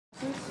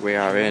We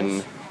are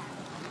in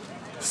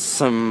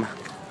some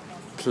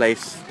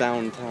place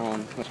downtown.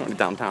 Well, it's not really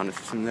downtown,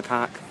 it's in the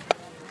park.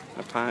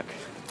 A park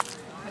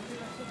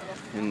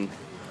in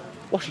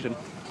Washington.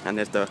 And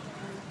there's the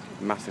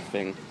massive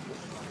thing.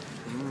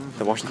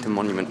 The Washington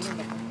Monument.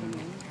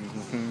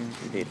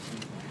 Indeed.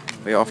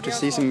 We're off to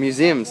see some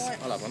museums.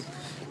 I'll have one.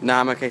 No,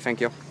 I'm okay,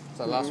 thank you. Is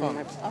that the last one?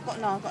 I've got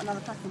another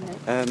pack in here.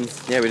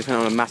 Yeah, we just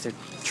went on a massive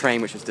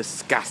train, which was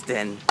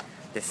disgusting.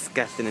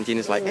 Disgusting, and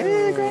Gina's like,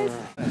 great.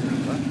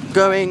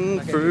 Going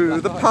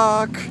through the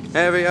park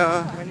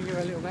area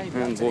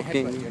and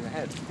walking.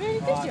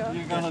 You're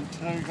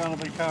gonna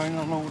be carrying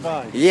on all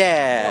day?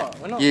 Yeah,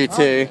 you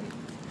two.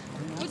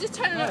 We're just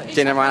trying to look.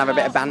 Gina and Ryan have a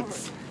bit of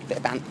bants.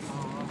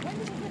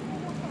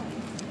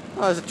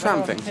 Oh, there's a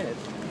tram thing.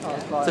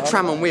 It's a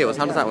tram on wheels.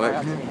 How does that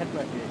work?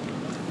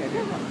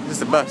 This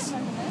is a bus.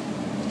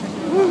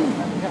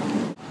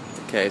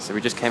 Okay, so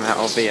we just came out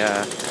of the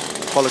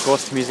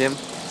Holocaust Museum,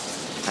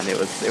 and it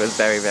was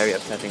very, very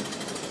upsetting.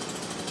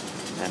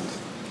 And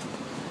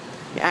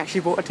it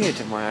actually brought a tear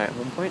to my eye at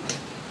one point.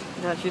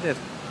 It actually did.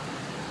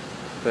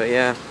 But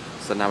yeah,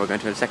 so now we're going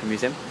to the second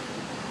museum.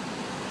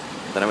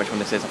 I don't know which one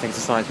this is. I think it's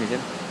a science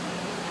museum.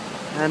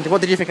 And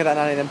what did you think of that,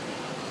 Nanny, then?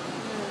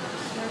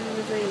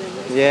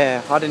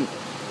 Yeah, I didn't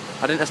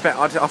expect.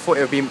 I thought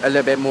it would be a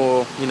little bit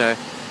more, you know.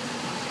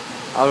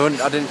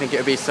 I didn't think it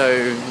would be so,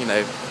 you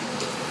know,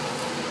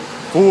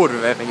 forward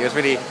with everything. It was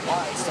really.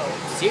 Why so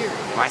serious?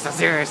 Why so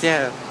serious?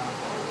 Yeah.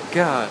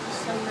 God.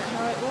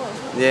 How it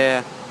was.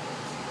 Yeah.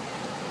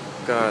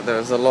 God, there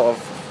was a lot of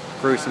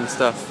gruesome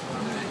stuff,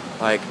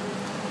 like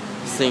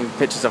seeing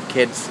pictures of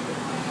kids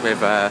with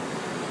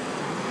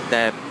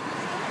their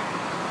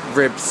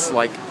ribs,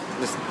 like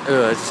just,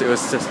 it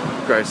was just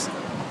gross.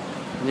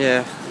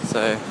 Yeah,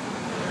 so,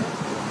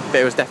 but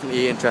it was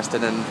definitely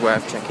interesting and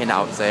worth checking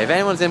out. So if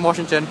anyone's in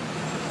Washington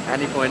at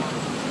any point,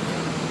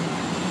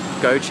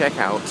 go check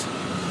out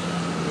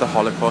the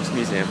Holocaust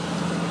Museum.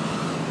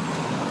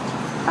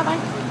 Bye bye.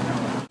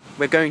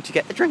 We're going to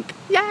get a drink.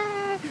 Yeah!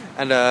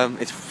 And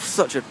it's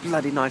such a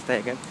bloody nice day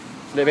again.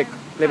 A little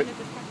bit.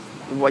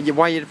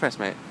 Why are you depressed,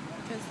 mate?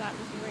 Because that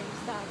was really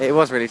sad. It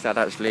was really sad,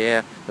 actually.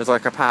 Yeah, there's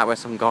like a part where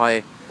some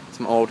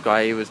old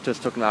guy, he was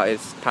just talking about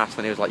his past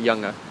when he was like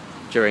younger,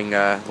 during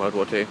World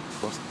War II, of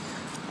course.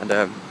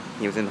 And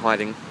he was in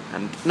hiding.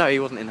 And no, he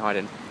wasn't in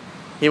hiding.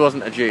 He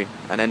wasn't a Jew.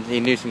 And then he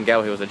knew some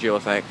girl who was a Jew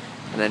or something.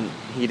 And then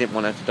he didn't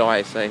want her to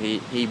die, so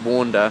he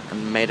warned her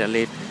and made her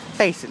leave.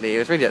 Basically, it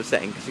was really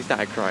upsetting because he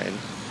started crying.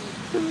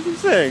 It was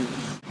insane.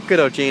 Good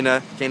old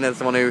Gina. Gina's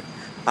the one who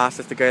asked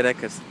us to go there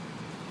because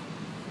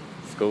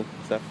school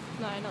stuff.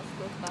 No, not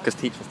school stuff. Because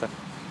teacher stuff.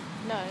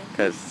 No.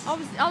 Because I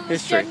was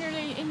history.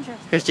 genuinely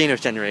interested. Because Gina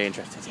was genuinely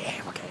interested.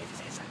 Yeah, okay.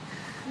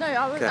 No,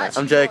 I was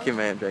actually. I'm joking,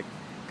 mate. I'm joking.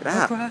 Get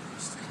out. I'm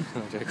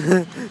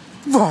joking.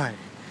 Why?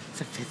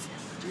 It's a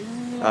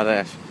video. Oh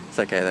no, it's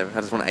okay though. I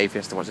just want an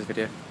atheist to watch this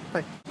video.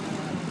 Bye.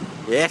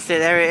 Yes,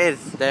 there it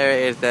is. There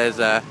it is. There's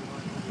the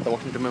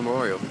Washington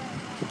Memorial.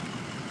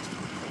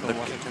 The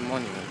Washington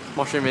Monument.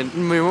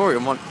 Washington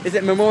Memorial. Is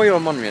it Memorial or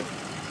Monument?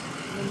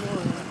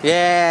 Memorial.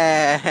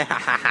 Yeah.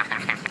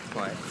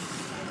 Right.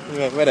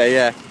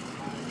 Yeah.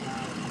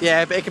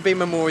 Yeah, but it could be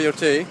Memorial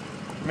too.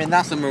 I mean,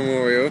 that's a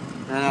memorial,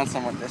 and that's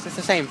someone. It's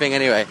the same thing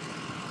anyway.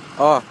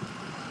 Oh.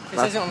 It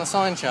says it on the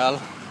sign, Charles.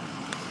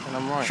 And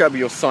I'm right. Show me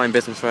your sign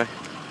business, right?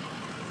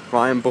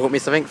 Ryan bought me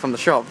something from the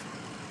shop.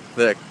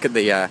 The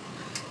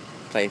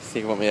place.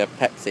 He bought me a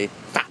Pepsi.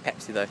 Fat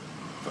Pepsi though.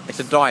 It's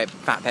a diet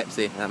fat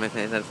Pepsi. That makes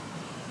any sense.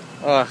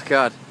 Oh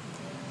god.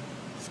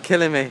 It's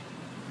killing me.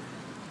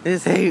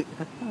 This heat.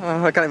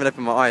 Oh, I can't even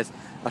open my eyes.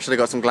 I should have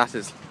got some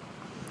glasses.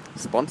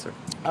 Sponsor.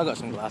 I got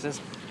some glasses.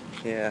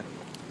 Yeah.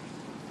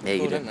 Yeah, you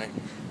Cool, do. don't they?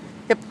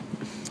 Yep.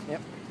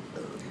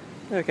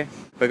 Okay.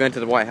 We're going to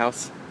the White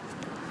House,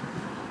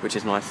 which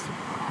is nice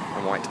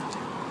and white.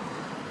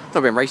 It's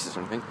not being racist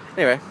or anything.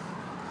 Anyway,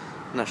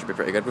 that should be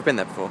pretty good. We've been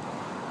there before.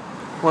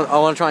 Well, I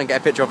want to try and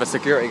get a picture of a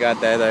security guard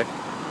there though.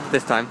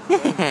 This time.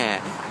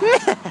 Yeah,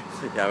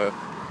 well,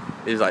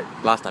 he was like,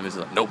 last time he was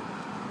like, nope,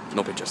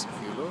 no pictures.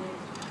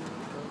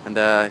 And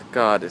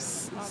God,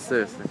 it's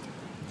seriously.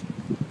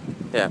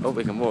 Yeah, oh,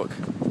 we can walk.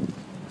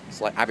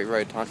 It's like Abbey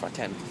Road times by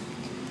 10.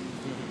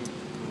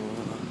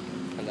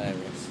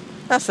 Hilarious.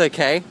 That's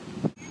okay.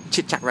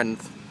 Chit chat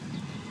runs.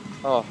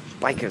 Oh,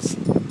 bikers.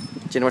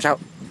 Gina, watch out.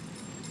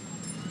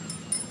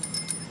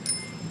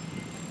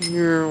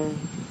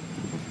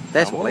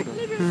 There's Wally.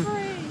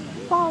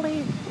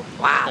 Wally.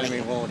 Tell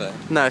me Waldo.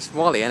 No, it's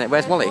Wally, isn't it?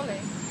 Where's Wally?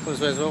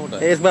 Where's Waldo?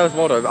 It is Where's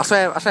Waldo. I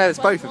swear it's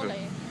both of them.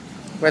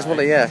 Where's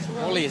Wally? Yeah.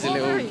 Wally is a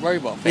little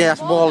robot thing. Yeah,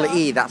 that's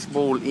Wall-E. That's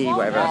Wall-E,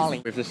 whatever.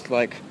 Wall-E. We've just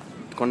like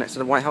gone next to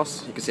the White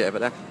House. You can see it over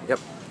there. Yep.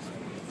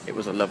 It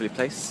was a lovely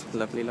place.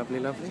 Lovely, lovely,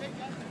 lovely.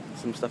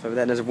 Some stuff over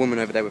there. And there's a woman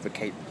over there with a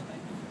cape.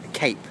 A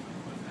cape.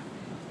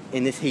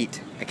 In this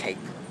heat, a cape.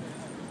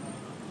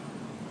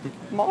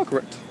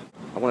 Margaret.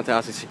 I wanted to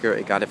ask the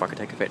security guard if I could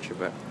take a picture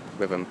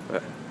with him,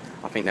 but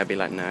I think they'd be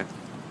like, no.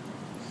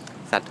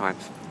 Sad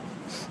times.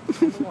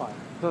 Why?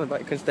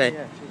 Because they.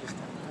 Yeah, she just.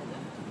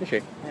 Is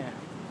she? Yeah.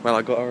 Well,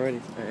 I got it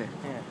already.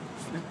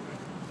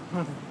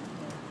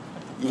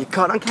 You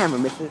can't on camera,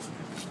 missus.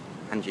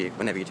 And you,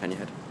 whenever you turn your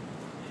head.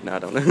 No, I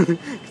don't know.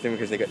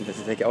 Because they got to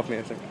take it off me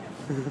or something.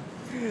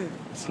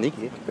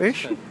 Sneaky.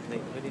 Fish.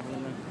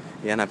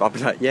 Yeah, no, but I'll be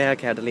like, yeah,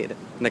 okay, I deleted it.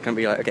 And they can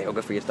be like, okay, I'll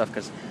go through your stuff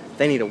because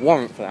they need a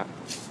warrant for that.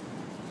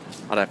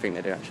 I don't think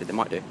they do actually, they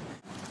might do.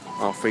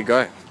 Off we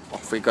go.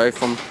 Off we go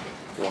from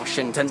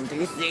Washington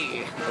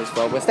D.C.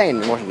 Well, we're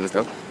staying in Washington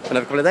still for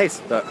another couple of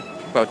days, but,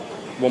 well,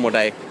 one more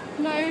day.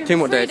 No, 2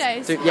 more 3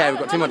 days. days. Yeah, we've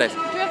got 2 more days. Do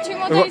we have 2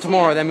 more We've days? got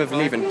tomorrow, here? then we're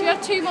leaving. Do we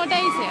have 2 more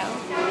days here?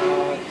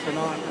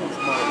 Tonight and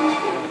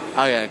tomorrow.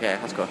 Oh yeah, okay,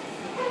 that's cool.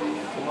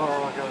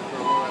 Tomorrow I go for a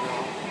ride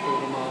out,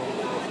 4 miles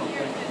or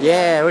something.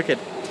 Yeah, wicked.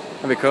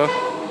 That'd be cool.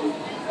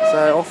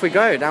 So off we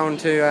go down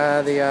to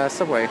the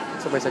subway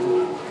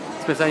station,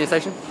 Smithsonian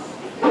station.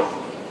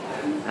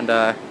 And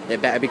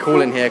it better be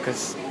cool in here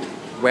because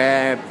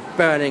we're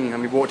burning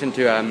and we walked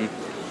into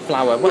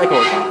flower, what are they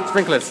called?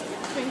 Sprinklers.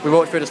 We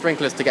walked through the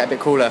sprinklers to get a bit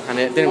cooler and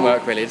it didn't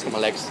work really, I just got my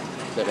legs a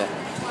little bit.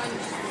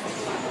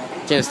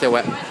 Gin's still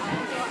wet.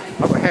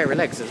 I've got hairy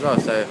legs as well,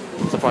 so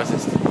I'm surprised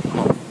it's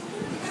not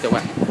still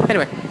wet.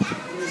 Anyway,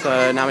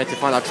 so now we need to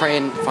find our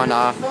train, we've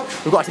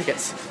got our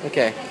tickets.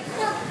 Okay.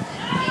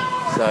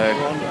 So,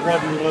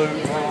 Red and blue.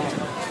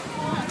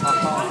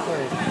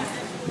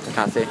 I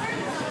can't see.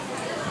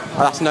 Oh,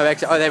 that's no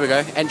exit. Oh, there we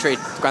go. Entry.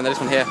 Granda, this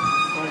one here.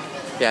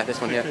 Yeah, this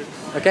one here.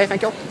 Okay,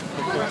 thank you.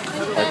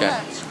 Okay.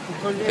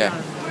 Okay.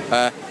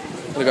 I'm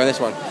gonna go in this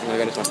one.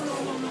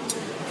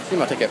 See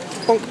my ticket.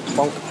 Bonk,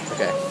 bonk.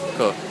 Okay,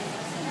 cool.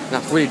 Now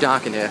it's really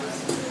dark in here.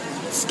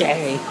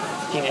 Scary.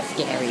 Yeah,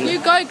 scary. You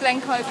go, Glen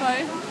Coco.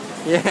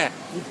 Yeah,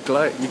 you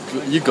glow.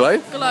 You glow?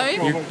 Glow.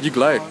 You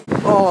glow.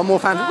 Oh, more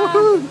fans.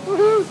 Woohoo!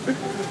 Woohoo!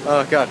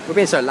 Oh god, we're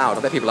being so loud.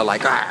 I bet people are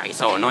like, ah, you're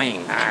so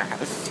annoying. Ah.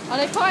 Are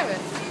they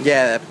pirates?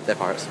 Yeah, they're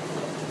pirates.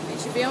 They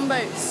should be on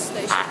boats.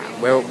 They should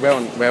be.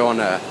 We're on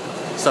a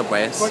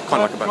subway. It's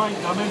kind of like a boat.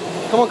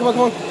 Come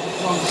on.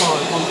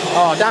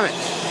 Oh, damn it!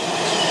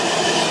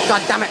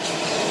 God damn it!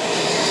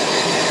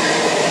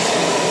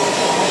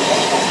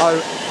 Oh,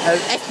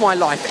 F my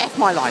life. Okay.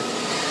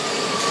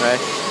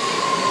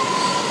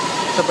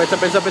 Subway. Okay.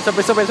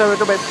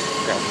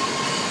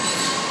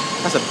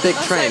 That's a big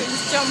train.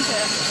 Let's jump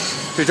it.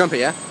 Should we jump it,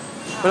 yeah?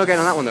 We're not going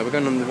on that one though, we're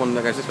going on the one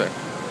that goes this way.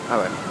 Oh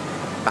wait.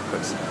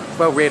 Backwards.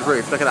 Well, weird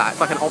roof, look at that.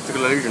 It's like an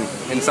optical illusion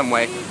in some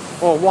way.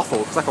 Or a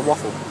waffle, it's like a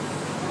waffle.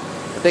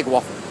 A big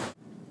waffle.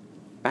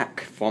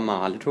 Back from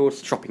our little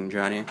shopping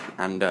journey,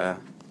 and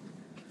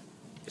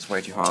it's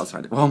way too hot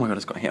outside. Oh my god,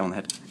 it's got hit on the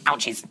head.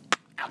 Ouchies!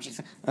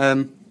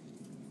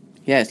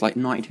 Yeah, it's like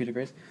 92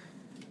 degrees,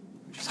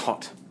 which is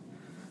hot.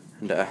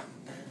 And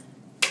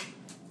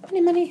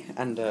money.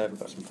 And we've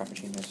got some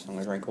frappuccinos. I'm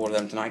gonna drink all of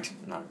them tonight.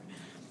 No,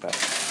 but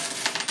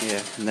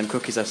yeah. And them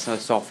cookies are so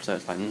soft, so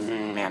it's like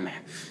meh.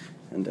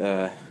 And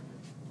yeah.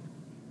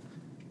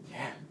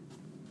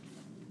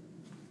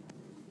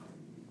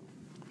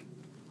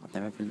 I've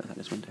never been like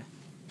this winter.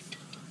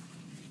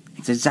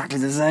 It's exactly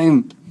the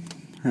same.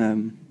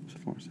 There's a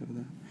forest over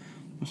there.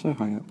 I'm so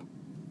high up.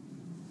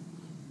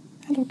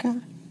 Hello,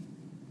 car.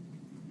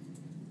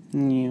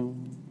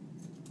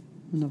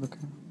 Another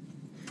car.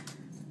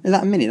 Is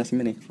that a mini? That's a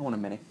mini. I want a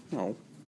mini. Oh.